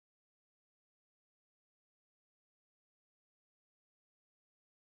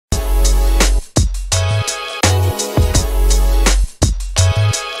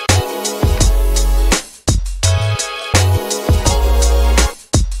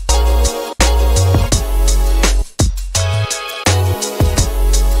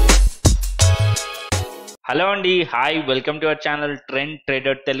Hello అండి, hi, welcome to our channel trend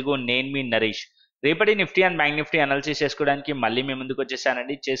trader Telugu. నేను మీ నరేష్. రేపటి Nifty and bank Nifty analysis చేసుకోవడానికి మళ్ళీ మీ ముందుకు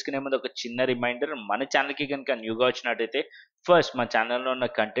వచ్చేసానండి. చేసుకునే ముందు ఒక చిన్న రిమైండర్, మన ఛానల్కి కనుక న్యూగా వచ్చినట్టయితే ఫస్ట్ మా ఛానల్లో ఉన్న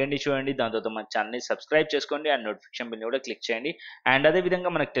కంటెంట్ని చూడండి, దాని తర్వాత మన ఛానల్ని సబ్స్క్రైబ్ చేసుకోండి అండ్ నోటిఫికేషన్ బిల్ కూడా క్లిక్ చేయండి. అండ్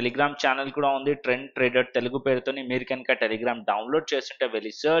అదేవిధంగా మనకు టెలిగ్రామ్ ఛానల్ కూడా ఉంది, ట్రెండ్ ట్రేడర్ తెలుగు పేరుతోని. మీరు కనుక టెలిగ్రామ్ డౌన్లోడ్ చేస్తుంటే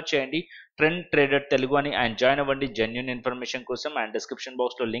వెళ్ళి సర్చ్ చేయండి ట్రెండ్ ట్రేడర్ తెలుగు అని అండ్ జాయిన్ అవ్వండి జెన్యూన్ ఇన్ఫర్మేషన్ కోసం. అండ్ డిస్క్రిప్షన్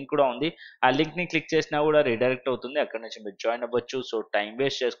బాక్స్లో లింక్ కూడా ఉంది, ఆ లింక్ని క్లిక్ చేసినా కూడా రీడైరెక్ట్ అవుతుంది, అక్కడ నుంచి మీరు జాయిన్ అవ్వచ్చు. సో టైం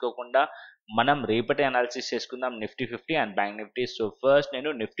వేస్ట్ చేసుకోకుండా మనం రేపటి అనాలిసిస్ చేసుకుందాం Nifty 50 and bank Nifty. So first నేను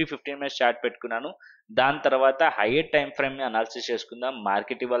నిఫ్టీ 15 మినిట్స్ చార్ట్ పెట్టుకున్నాను, దాని తర్వాత హైయర్ టైం ఫ్రేమ్ అనాలిసిస్ చేసుకుందాం.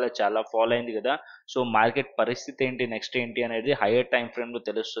 మార్కెట్ ఇవాళ చాలా ఫాలో అయింది కదా, సో మార్కెట్ పరిస్థితి ఏంటి, నెక్స్ట్ ఏంటి అనేది హైయర్ టైం ఫ్రేమ్లో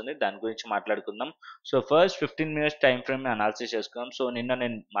తెలుస్తుంది, దాని గురించి మాట్లాడుకుందాం. So first 15 minutes time frame analysis చేసుకుందాం. సో నిన్న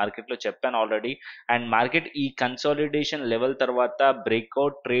నేను మార్కెట్లో చెప్పాను ఆల్రెడీ, అండ్ మార్కెట్ ఈ కన్సాలిడేషన్ లెవెల్ తర్వాత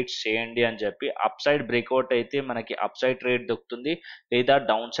బ్రేక్అవుట్ ట్రేడ్స్ చేయండి అని చెప్పి. అప్ సైడ్ బ్రేక్అవుట్ అయితే మనకి అప్ సైడ్ ట్రేడ్ దొరుకుతుంది, లేదా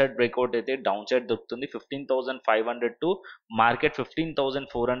డౌన్ సైడ్ బ్రేక్అవుట్ అయితే డౌన్ సైడ్ దొరుకుతుంది. 15,500 టు మార్కెట్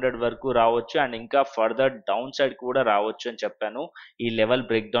 15,400 వరకు రావచ్చు, అండ్ ఇంకా ఫర్దర్ డౌన్ సైడ్ కూడా రావచ్చు అని చెప్పాను ఈ లెవెల్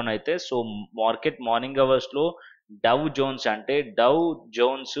బ్రేక్ డౌన్ అయితే. సో మార్కెట్ మార్నింగ్ అవర్స్ లో డవ్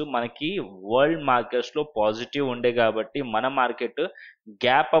జోన్స్ మనకి వరల్డ్ మార్కెట్స్ లో పాజిటివ్ ఉండే కాబట్టి మన మార్కెట్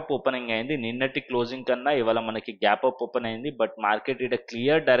గ్యాప్ అప్ ఓపెనింగ్ అయింది. నిన్నటి క్లోజింగ్ కన్నా ఇవాళ మనకి గ్యాప్ అప్ ఓపెన్ అయింది, బట్ మార్కెట్ ఇక్కడ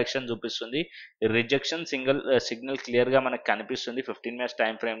క్లియర్ డైరెక్షన్ చూపిస్తుంది. రిజెక్షన్ సిగ్నల్ క్లియర్ గా మనకు కనిపిస్తుంది 15 మినిట్స్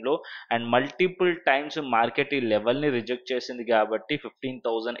టైం ఫ్రేమ్ లో. అండ్ మల్టిపుల్ టైమ్స్ మార్కెట్ ఈ లెవెల్ ని రిజెక్ట్ చేసింది కాబట్టి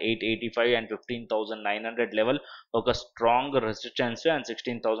 15,885 అండ్ 15,900 లెవెల్ ఒక స్ట్రాంగ్ రెసిస్టెన్స్, అండ్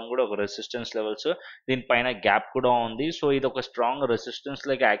 16,000 కూడా ఒక రెసిస్టెన్స్ లెవెల్స్. దీనిపైన గ్యాప్ కూడా ఉంది. సో ఇది ఒక స్ట్రాంగ్ రెసిస్టెన్స్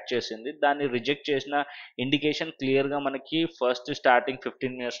లాగా యాక్ట్ చేసింది. దాన్ని రిజెక్ట్ చేసిన ఇండికేషన్ క్లియర్ గా మనకి ఫస్ట్ స్టార్టింగ్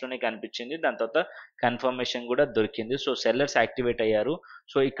 15 మినిట్స్ లోనే కనిపించింది, దాని తర్వాత కన్ఫర్మేషన్ కూడా దొరికింది. సో సెల్లర్స్ యాక్టివేట్ అయ్యారు.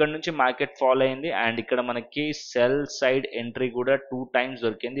 సో ఇక్కడ నుంచి మార్కెట్ ఫాలో అయింది, అండ్ ఇక్కడ మనకి సెల్ సైడ్ ఎంట్రీ కూడా 2 టైమ్స్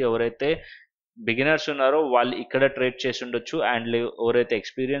దొరికింది. ఎవరైతే బిగినర్స్ ఉన్నారో వాళ్ళు ఇక్కడ ట్రేడ్ చేసి ఉండొచ్చు, అండ్ ఎవరైతే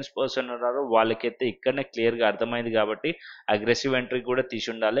ఎక్స్పీరియన్స్ పర్సన్ ఉన్నారో వాళ్ళకైతే ఇక్కడనే క్లియర్గా అర్థమైంది కాబట్టి అగ్రెసివ్ ఎంట్రీ కూడా తీసి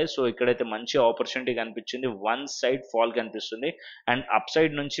ఉండాలి. సో ఇక్కడైతే మంచి ఆపర్చునిటీ కనిపించింది, వన్ సైడ్ ఫాల్ కనిపిస్తుంది. అండ్ అప్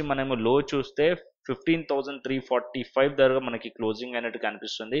సైడ్ నుంచి మనము లో చూస్తే 15,345 దగ్గర మనకి క్లోజింగ్ అయినట్టు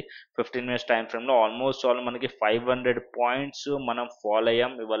కనిపిస్తుంది 15 మినిట్స్ టైం ఫ్రేమ్ లో. ఆల్మోస్ట్ ఆల్ మనకి 500 పాయింట్స్ మనం ఫాలో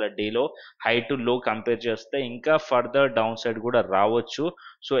అయ్యాం ఇవాళ డేలో, హై టు లో కంపేర్ చేస్తే. ఇంకా ఫర్దర్ డౌన్ సైడ్ కూడా రావచ్చు.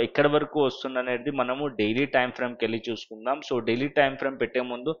 సో ఎక్కడి వరకు వస్తుంది అనేది మనము డైలీ టైం ఫ్రేమ్కి వెళ్ళి చూసుకుందాం. సో డైలీ టైం ఫ్రేమ్ పెట్టే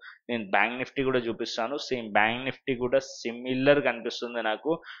ముందు నేను బ్యాంక్ నిఫ్టీ కూడా చూపిస్తాను. సేమ్ బ్యాంక్ నిఫ్టీ కూడా సిమిలర్ కనిపిస్తుంది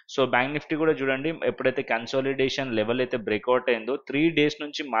నాకు. సో బ్యాంక్ నిఫ్టీ కూడా చూడండి, ఎప్పుడైతే కన్సాలిడేషన్ లెవెల్ అయితే బ్రేక్అవుట్ అయిందో 3 డేస్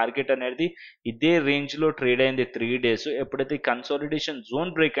నుంచి మార్కెట్ అనేది ఇదే రేంజ్ లో ట్రేడ్ అయింది 3 డేస్. ఎప్పుడైతే కన్సాలిడేషన్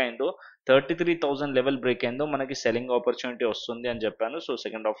జోన్ బ్రేక్ అయిందో 33,000 లెవెల్ బ్రేక్ అయిందో మనకి సెల్లింగ్ ఆపర్చునిటీ వస్తుంది అని చెప్పాను. సో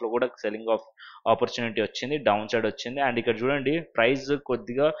సెకండ్ హాఫ్ లో కూడా సెల్లింగ్ ఆపర్చునిటీ వచ్చింది, డౌన్ సైడ్ వచ్చింది. అండ్ ఇక్కడ చూడండి ప్రైస్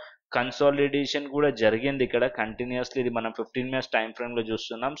కొద్దిగా కన్సాలిడేషన్ కూడా జరిగింది ఇక్కడ కంటిన్యూస్లీ. ఇది మనం 15 మినిట్స్ టైం ఫ్రేమ్ లో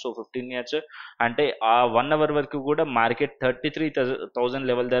చూస్తున్నాం. సో 15 మినిట్స్ అంటే ఆ 1 అవర్ వరకు కూడా మార్కెట్ 33,000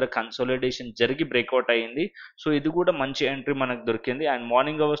 లెవెల్ దగ్గర కన్సాలిడేషన్ జరిగి బ్రేక్అవుట్ అయ్యింది. సో ఇది కూడా మంచి ఎంట్రీ మనకు దొరికింది. అండ్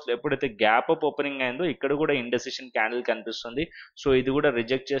మార్నింగ్ అవర్స్ లో ఎప్పుడైతే గ్యాప్ అప్ ఓపెనింగ్ అయిందో ఇక్కడ కూడా ఇండెసిషన్ క్యాండిల్ కనిపిస్తుంది. సో ఇది కూడా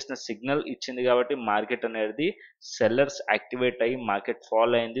రిజెక్ట్ చేసిన సిగ్నల్ ఇచ్చింది కాబట్టి మార్కెట్ అనేది సెల్లర్స్ యాక్టివేట్ అయ్యి మార్కెట్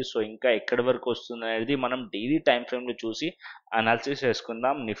ఫాల్ అయింది. సో ఇంకా ఎక్కడి వరకు వస్తుంది అనేది మనం డైలీ టైం ఫ్రేమ్ లో చూసి అనాలిసిస్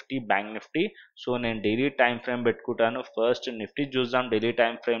చేసుకుందాం నిఫ్టీ బ్యాంక్ నిఫ్టీ. సో నేను డైలీ టైం ఫ్రేమ్ పెట్టుకుంటాను. ఫస్ట్ నిఫ్టీ చూద్దాం డైలీ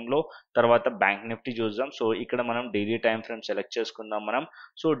టైం ఫ్రేమ్ లో, తర్వాత బ్యాంక్ నిఫ్టీ చూద్దాం. సో ఇక్కడ మనం డైలీ టైం ఫ్రేమ్ సెలెక్ట్ చేసుకుందాం మనం.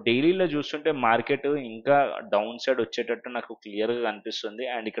 సో డైలీలో చూస్తుంటే మార్కెట్ ఇంకా డౌన్ సైడ్ వచ్చేటట్టు నాకు క్లియర్ గా కనిపిస్తుంది.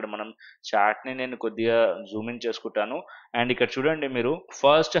 అండ్ ఇక్కడ మనం చార్ట్ ని నేను కొద్దిగా జూమ్ ఇన్ చేసుకుంటాను. అండ్ ఇక్కడ చూడండి మీరు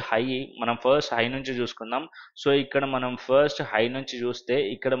మనం ఫస్ట్ హై నుంచి చూసుకుందాం. సో ఇక్కడ మనం ఫస్ట్ హై నుంచి చూస్తే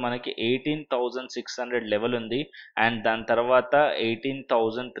ఇక్కడ మనకి 18,600 లెవెల్ ఉంది, అండ్ దాని తర్వాత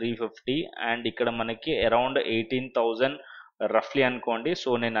 18,350, అండ్ ఇక్కడ మనకి అరౌండ్ 18,000 రఫ్లీ అనుకోండి. సో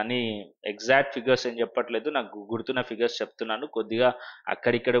నేను అన్ని ఎగ్జాక్ట్ ఫిగర్స్ ఏం చెప్పట్లేదు, నాకు గుర్తున్న ఫిగర్స్ చెప్తున్నాను. కొద్దిగా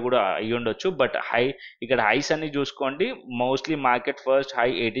అక్కడిక్కడ కూడా అయ్యి ఉండొచ్చు, బట్ ఇక్కడ హైస్ అన్ని చూసుకోండి. మోస్ట్లీ మార్కెట్ ఫస్ట్ హై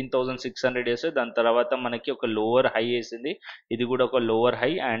 18,600 వేస్తే దాని తర్వాత మనకి ఒక లోవర్ హై వేసింది, ఇది కూడా ఒక లోవర్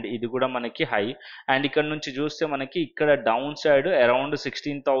హై, అండ్ ఇది కూడా మనకి హై. అండ్ ఇక్కడ నుంచి చూస్తే మనకి ఇక్కడ డౌన్ సైడ్ అరౌండ్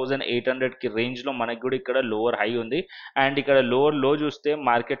 16,800 కి రేంజ్ లో మనకి కూడా ఇక్కడ లోవర్ హై ఉంది. అండ్ ఇక్కడ లోవర్ లో చూస్తే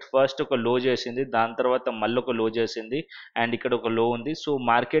మార్కెట్ ఫస్ట్ ఒక లో చేసింది, దాని తర్వాత మళ్ళీ ఒక లో చేసింది, అండ్ ఇక్కడ ఒక లో ఉంది. So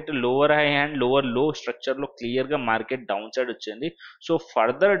market lower high and lower లో స్ట్రక్చర్ లో క్లియర్ గా మార్కెట్ డౌన్ సైడ్ వచ్చింది. సో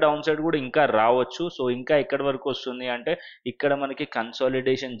ఫర్దర్ డౌన్ సైడ్ కూడా ఇంకా రావచ్చు. సో ఇంకా ఎక్కడి వరకు వస్తుంది అంటే ఇక్కడ మనకి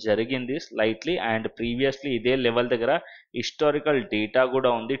కన్సాలిడేషన్ జరిగింది స్లైట్లీ, అండ్ ప్రీవియస్లీ ఇదే లెవెల్ దగ్గర హిస్టారికల్ డేటా కూడా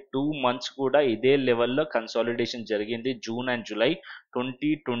ఉంది. 2 months కూడా ఇదే లెవెల్లో కన్సాలిడేషన్ జరిగింది. జూన్ అండ్ జూలై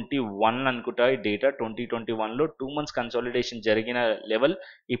 2021 అనుకుంటా ఈ డేటా. 2021లో 2 months కన్సాలిడేషన్ జరిగిన లెవెల్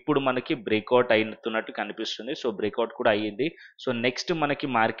ఇప్పుడు మనకి బ్రేక్అవుట్ అయినట్టున్నట్టు కనిపిస్తుంది. సో బ్రేక్అవుట్ కూడా అయ్యింది. సో నెక్స్ట్ మనకి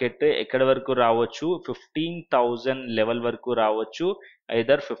మార్కెట్ ఎక్కడి వరకు రావచ్చు, 15,000 లెవెల్ వరకు రావచ్చు,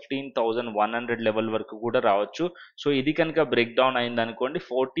 ఐదర్ 15,100 లెవెల్ వరకు కూడా రావచ్చు. సో ఇది కనుక బ్రేక్ డౌన్ అయింది అనుకోండి,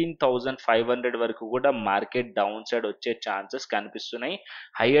 14,500 వరకు కూడా మార్కెట్ డౌన్ సైడ్ వచ్చే ఛాన్సెస్ కనిపిస్తున్నాయి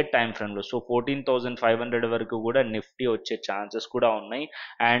హయ్యర్ టైం ఫ్రేమ్లో. సో 14,500 వరకు కూడా నిఫ్టీ వచ్చే ఛాన్సెస్ కూడా ఉన్నాయి.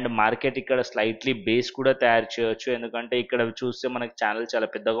 అండ్ మార్కెట్ ఇక్కడ స్లైట్లీ బేస్ కూడా తయారు చేయొచ్చు, ఎందుకంటే ఇక్కడ చూస్తే మనకి ఛానల్ చాలా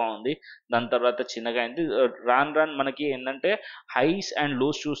పెద్దగా ఉంది, దాని తర్వాత చిన్నగా అయింది. రాన్ మనకి ఏంటంటే హైస్ అండ్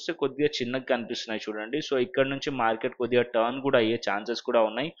లోస్ చూస్తే కొద్దిగా చిన్నగా కనిపిస్తున్నాయి చూడండి. సో ఇక్కడ నుంచి మార్కెట్ కొద్దిగా టర్న్ కూడా అయ్యే ఛాన్సెస్ కూడా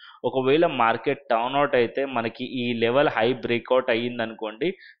ఉన్నాయి. ఒకవేళ మార్కెట్ టర్న్ అవుట్ అయితే మనకి ఈ లెవెల్ హై బ్రేక్అవుట్ అయ్యింది అనుకోండి,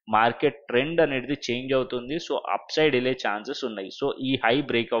 మార్కెట్ ట్రెండ్ అనేది చేంజ్ అవుతుంది. సో అప్ సైడ్ వెళ్ళే ఛాన్సెస్ ఉన్నాయి. సో ఈ హై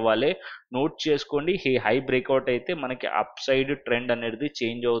బ్రేక్ అవ్వాలి, నోట్ చేసుకోండి. ఈ హై బ్రేక్అవుట్ అయితే మనకి అప్ సైడ్ ట్రెండ్ అనేది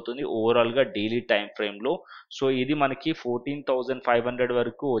చేంజ్ అవుతుంది ఓవరాల్గా డైలీ టైం ఫ్రేమ్లో. సో ఇది మనకి 14,500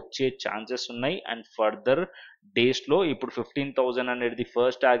 వరకు వచ్చే ఛాన్సెస్ ఉన్నాయి. అండ్ ఫర్దర్ డేస్లో ఇప్పుడు 15,000 అనేది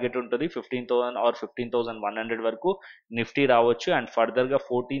ఫస్ట్ టార్గెట్ ఉంటుంది. 15,000 ఆర్ 15,100 వరకు నిఫ్టీ రావచ్చు. అండ్ ఫర్దర్గా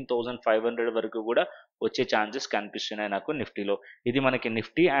 14,500 వరకు కూడా వచ్చే ఛాన్సెస్ కనిపిస్తున్నాయి నాకు నిఫ్టీలో. ఇది మనకి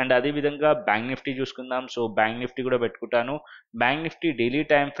నిఫ్టీ. అండ్ అదేవిధంగా బ్యాంక్ నిఫ్టీ చూసుకుందాం. సో బ్యాంక్ నిఫ్టీ కూడా పెట్టుకుంటాను. Bank Nifty daily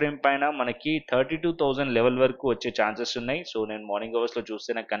time frame పైన మనకి 32,000 లెవెల్ వరకు వచ్చే ఛాన్సెస్ ఉన్నాయి. సో నేను మార్నింగ్ అవర్స్లో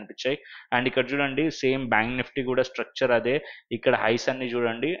చూస్తే నాకు కనిపించాయి. అండ్ ఇక్కడ చూడండి సేమ్ బ్యాంక్ నిఫ్టీ కూడా స్ట్రక్చర్ అదే. ఇక్కడ హైస్ అన్ని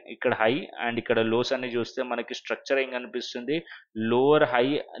చూడండి, ఇక్కడ హై అండ్ ఇక్కడ లోస్ అన్ని చూస్తే మనకి స్ట్రక్చర్ ఏం కనిపిస్తుంది, లోవర్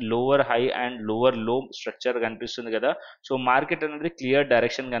హై అండ్ లోవర్ లో స్ట్రక్చర్ కనిపిస్తుంది కదా. సో మార్కెట్ అనేది క్లియర్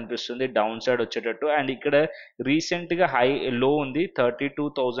డైరెక్షన్ కనిపిస్తుంది డౌన్ సైడ్ వచ్చేటట్టు. అండ్ ఇక్కడ రీసెంట్ గా హై లో ఉంది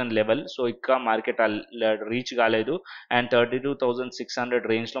 32,000 లెవెల్. సో ఇక్కడ మార్కెట్ రీచ్ కాలేదు అండ్ 32,600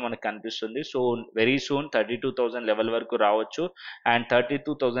 రేంజ్ లో మనకు కనిపిస్తుంది. సో వెరీ సూన్ 32,000 లెవెల్ వరకు రావచ్చు. అండ్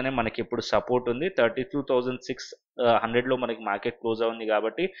 32,000 మనకి ఇప్పుడు సపోర్ట్ ఉంది. 32,600 లో మనకి మార్కెట్ క్లోజ్ అవుతుంది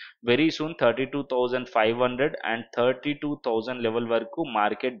కాబట్టి వెరీ సూన్ 32,500 అండ్ 32,000 లెవెల్ వరకు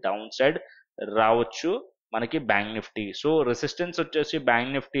మార్కెట్ డౌన్ సైడ్ రావచ్చు మనకి బ్యాంక్ నిఫ్టీ. సో రెసిస్టెన్స్ వచ్చేసి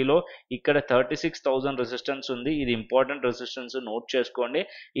బ్యాంక్ నిఫ్టీలో ఇక్కడ 36,000 రెసిస్టెన్స్ ఉంది. ఇది ఇంపార్టెంట్ రెసిస్టెన్స్, నోట్ చేసుకోండి.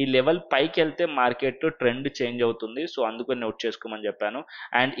 ఈ లెవెల్ పైకి వెళ్తే మార్కెట్ ట్రెండ్ చేంజ్ అవుతుంది. సో అందుకని నోట్ చేసుకోమని చెప్పాను.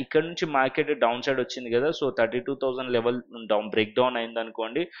 అండ్ ఇక్కడ నుంచి మార్కెట్ డౌన్ సైడ్ వచ్చింది కదా. సో 32,000 లెవెల్ బ్రేక్ డౌన్ అయింది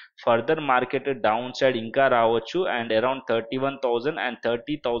అనుకోండి, ఫర్దర్ మార్కెట్ డౌన్ సైడ్ ఇంకా రావచ్చు. అండ్ అరౌండ్ 31,000 అండ్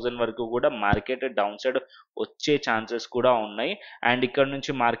 30,000 వరకు కూడా మార్కెట్ డౌన్ సైడ్ వచ్చే ఛాన్సెస్ కూడా ఉన్నాయి. అండ్ ఇక్కడ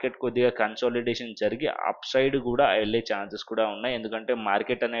నుంచి మార్కెట్ కొద్దిగా కన్సాలిడేషన్ జరిగి అప్ సైడ్ కూడా వెళ్ళే ఛాన్సెస్ కూడా ఉన్నాయి, ఎందుకంటే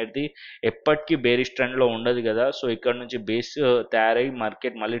మార్కెట్ అనేది ఎప్పటికీ బేరిష్ ట్రెండ్ లో ఉండదు కదా. సో ఇక్కడ నుంచి బేస్ తయారై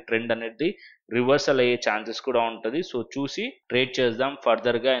మార్కెట్ మళ్ళీ ట్రెండ్ అనేది రివర్సల్ అయ్యే ఛాన్సెస్ కూడా ఉంటుంది. సో చూసి ట్రేడ్ చేద్దాం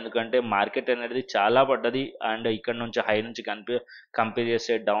ఫర్దర్ గా, ఎందుకంటే మార్కెట్ అనేది చాలా పడ్డది అండ్ ఇక్కడ నుంచి హై నుంచి కంపేర్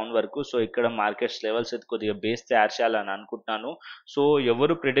చేసే డౌన్ వరకు. సో ఇక్కడ మార్కెట్స్ లెవెల్స్ అయితే కొద్దిగా బేస్ తయారు చేయాలని అనుకుంటున్నాను. సో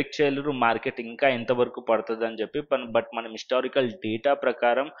ఎవరు ప్రిడిక్ట్ చేయలేరు మార్కెట్ ఇంకా ఎంతవరకు పడుతుంది అని చెప్పి, బట్ మనం హిస్టారికల్ డేటా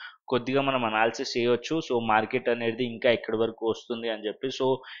ప్రకారం కొద్దిగా మనం అనాలిసిస్ చేయొచ్చు. సో మార్కెట్ అనేది ఇంకా ఎక్కడి వరకు వస్తుంది అని చెప్పి. సో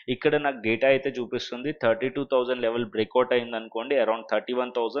ఇక్కడ నాకు డేటా అయితే చూపిస్తుంది 32,000 లెవెల్ బ్రేక్అవుట్ అయింది అనుకోండి, అరౌండ్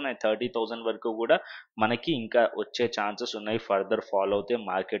 31,000 అండ్ 30,000 వరకు కూడా మనకి ఇంకా వచ్చే ఛాన్సెస్ ఉన్నాయి ఫర్దర్ ఫాలో అవుతే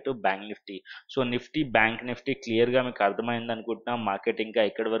market bank Nifty. So Nifty bank Nifty clear గా మీకు అర్థమైంది అనుకుంటున్నా మార్కెట్ ఇంకా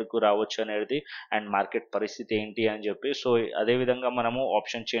ఎక్కడి వరకు రావచ్చు అనేది అండ్ మార్కెట్ పరిస్థితి ఏంటి అని చెప్పి. సో అదే విధంగా మనము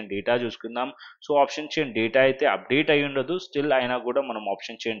ఆప్షన్ చైన్ డేటా చూసుకుందాం. సో ఆప్షన్ చైన్ డేటా అయితే అప్డేట్ అయి ఉండదు, స్టిల్ అయినా కూడా మనం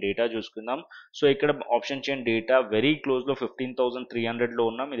ఆప్షన్ చైన్ డేటా చూసుకుందాం. సో ఇక్కడ option chain data very close లో 15,300 లో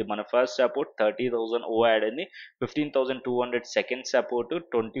ఉన్నాం. ఇది మన ఫస్ట్ సపోర్ట్ 30,000 ఓ యాడ్ అయింది. 15,200 సెకండ్ సపోర్ట్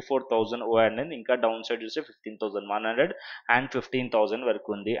 24,000 ఓ యాడ్ అయింది. ఇంకా డౌన్ సైడ్ చూస్తే 15,100 అండ్ 15,000 వరకు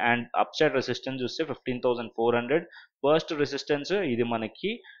ఉంది. అండ్ అప్ సైడ్ రెసిస్టెన్స్ చూస్తే 15,400 ఫస్ట్ రెసిస్టెన్స్ ఇది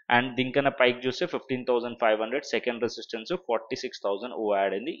మనకి. అండ్ దీనికన్నా పైకి చూస్తే 15,500 సెకండ్ రెసిస్టెన్స్ 46,000 ఓ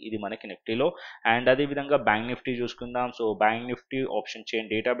యాడ్ అయింది. ఇది మనకి నిఫ్టీలో. అండ్ అదే విధంగా బ్యాంక్ నిఫ్టీ చూసుకుందాం. So bank Nifty option chain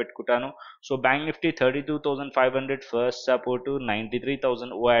data పెట్టుకుంటాను. So bank Nifty 32,500 first support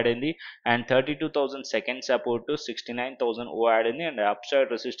 93,000 ఓ యాడ్ అయింది. And 32,000 second support 69,000 oh add అయింది. అండ్ అప్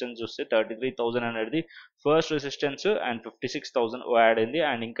సైడ్ రెసిస్టెన్స్ చూస్తే 33,000 అనేది first resistance and 56,000 oh add అయింది.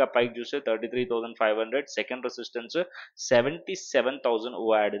 అండ్ ఇంకా పైకి చూస్తే 33,500 సెకండ్ రెసిస్టెన్స్ 77,000 ఓ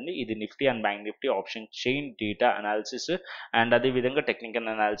యాడ్ అయింది. ఇది Nifty and bank Nifty option chain data analysis and అదే విధంగా టెక్నికల్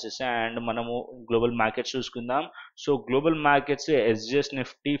అనాలిసిస్. అండ్ మనము గ్లోబల్ మార్కెట్స్ చూసుకుందాం. So global markets SGS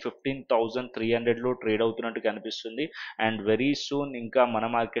Nifty 15,300లో trade అవుతున్నట్టు కనిపిస్తుంది. అండ్ వెరీ సూన్ ఇంకా మన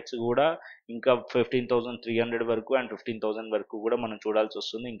మార్కెట్స్ కూడా ఇంకా 15,300 వరకు అండ్ 15,000 వరకు కూడా మనం చూడాల్సి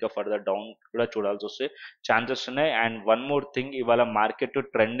వస్తుంది. ఇంకా ఫర్దర్ డౌన్ కూడా చూడాల్సి వస్తే ఛాన్సెస్ ఉన్నాయి. అండ్ వన్ మోర్ థింగ్, ఇవాళ మార్కెట్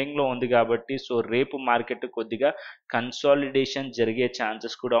ట్రెండింగ్లో ఉంది కాబట్టి సో రేపు మార్కెట్ కొద్దిగా కన్సాలిడేషన్ జరిగే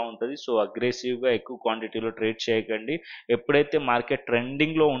ఛాన్సెస్ కూడా ఉంటుంది. సో అగ్రెసివ్గా ఎక్కువ క్వాంటిటీలో ట్రేడ్ చేయకండి. ఎప్పుడైతే మార్కెట్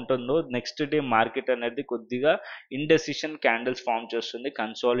ట్రెండింగ్లో ఉంటుందో నెక్స్ట్ డే మార్కెట్ అనేది కొద్దిగా ఇండెసిషన్ క్యాండిల్స్ ఫామ్ చేస్తుంది,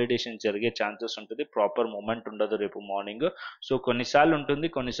 కన్సాలిడేషన్ జరిగే ఛాన్సెస్ ఉంటుంది, ప్రాపర్ మూమెంట్ ఉండదు రేపు మార్నింగ్. సో కొన్నిసార్లు ఉంటుంది,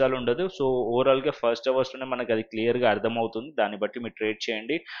 కొన్నిసార్లు ఉండదు. సో ఓవరాల్గా ఫస్ట్ అవర్స్లోనే మనకు అది క్లియర్గా అర్థమవుతుంది, దాన్ని బట్టి మీరు ట్రేడ్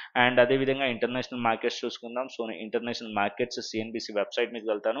చేయండి. అండ్ అదేవిధంగా ఇంటర్నేషనల్ మార్కెట్స్ చూసుకుందాం. So international markets CNBC website మీద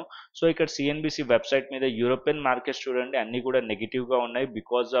వెళ్తాను. సో ఇక్కడ సిఎన్బిసి వెబ్సైట్ మీద యూరోపియన్ మార్కెట్స్ చూడండి, అన్ని కూడా నెగిటివ్గా ఉన్నాయి.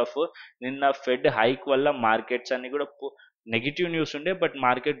 బికాస్ ఆఫ్ నిన్న ఫెడ్ హైక్ వల్ల మార్కెట్స్ అన్ని కూడా నెగిటివ్ న్యూస్ ఉండే, బట్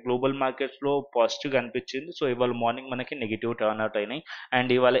మార్కెట్ గ్లోబల్ మార్కెట్స్లో పాజిటివ్ అనిపించింది. సో ఇవాళ మార్నింగ్ మనకి నెగిటివ్ టర్న్ అవుట్ అయినాయి.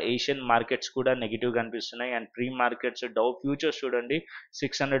 అండ్ ఇవాళ ఏషియన్ మార్కెట్స్ కూడా నెగిటివ్ కనిపిస్తున్నాయి. And pre markets dough futures చూడండి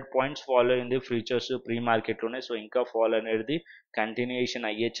 600 పాయింట్స్ ఫాలో అయింది ఫ్యూచర్స్ ప్రీ మార్కెట్లోనే. సో ఇంకా ఫాలో అనేది కంటిన్యూషన్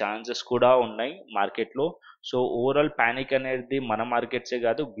అయ్యే ఛాన్సెస్ కూడా ఉన్నాయి మార్కెట్లో. సో ఓవరాల్ ప్యానిక్ అనేది మన మార్కెట్సే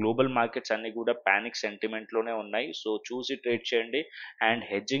కాదు, గ్లోబల్ మార్కెట్స్ అన్ని కూడా ప్యానిక్ సెంటిమెంట్లోనే ఉన్నాయి. సో చూసి ట్రేడ్ చేయండి అండ్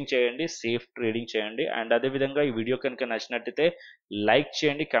హెడ్జింగ్ చేయండి, సేఫ్ ట్రేడింగ్ చేయండి. అండ్ అదేవిధంగా ఈ వీడియో కనుక నచ్చినట్టయితే లైక్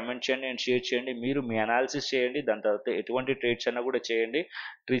చేయండి, కమెంట్ చేయండి అండ్ షేర్ చేయండి. మీరు మీ అనాలిసిస్ చేయండి, దాని తర్వాత ఎటువంటి ట్రేడ్స్ అన్నా కూడా చేయండి,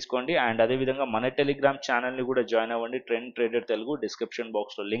 తీసుకోండి. అండ్ అదేవిధంగా మన టెలిగ్రామ్ ఛానల్ని కూడా జాయిన్ అవ్వండి, ట్రెండ్ ట్రేడర్ తెలుగు. డిస్క్రిప్షన్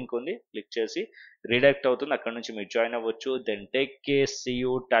బాక్స్లో లింక్ ఉంది, క్లిక్ చేసి రీడైరెక్ట్ అవుతుంది, అక్కడ నుంచి మీరు జాయిన్ అవ్వచ్చు. Then take care, see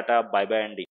you, Tata, by by అండి.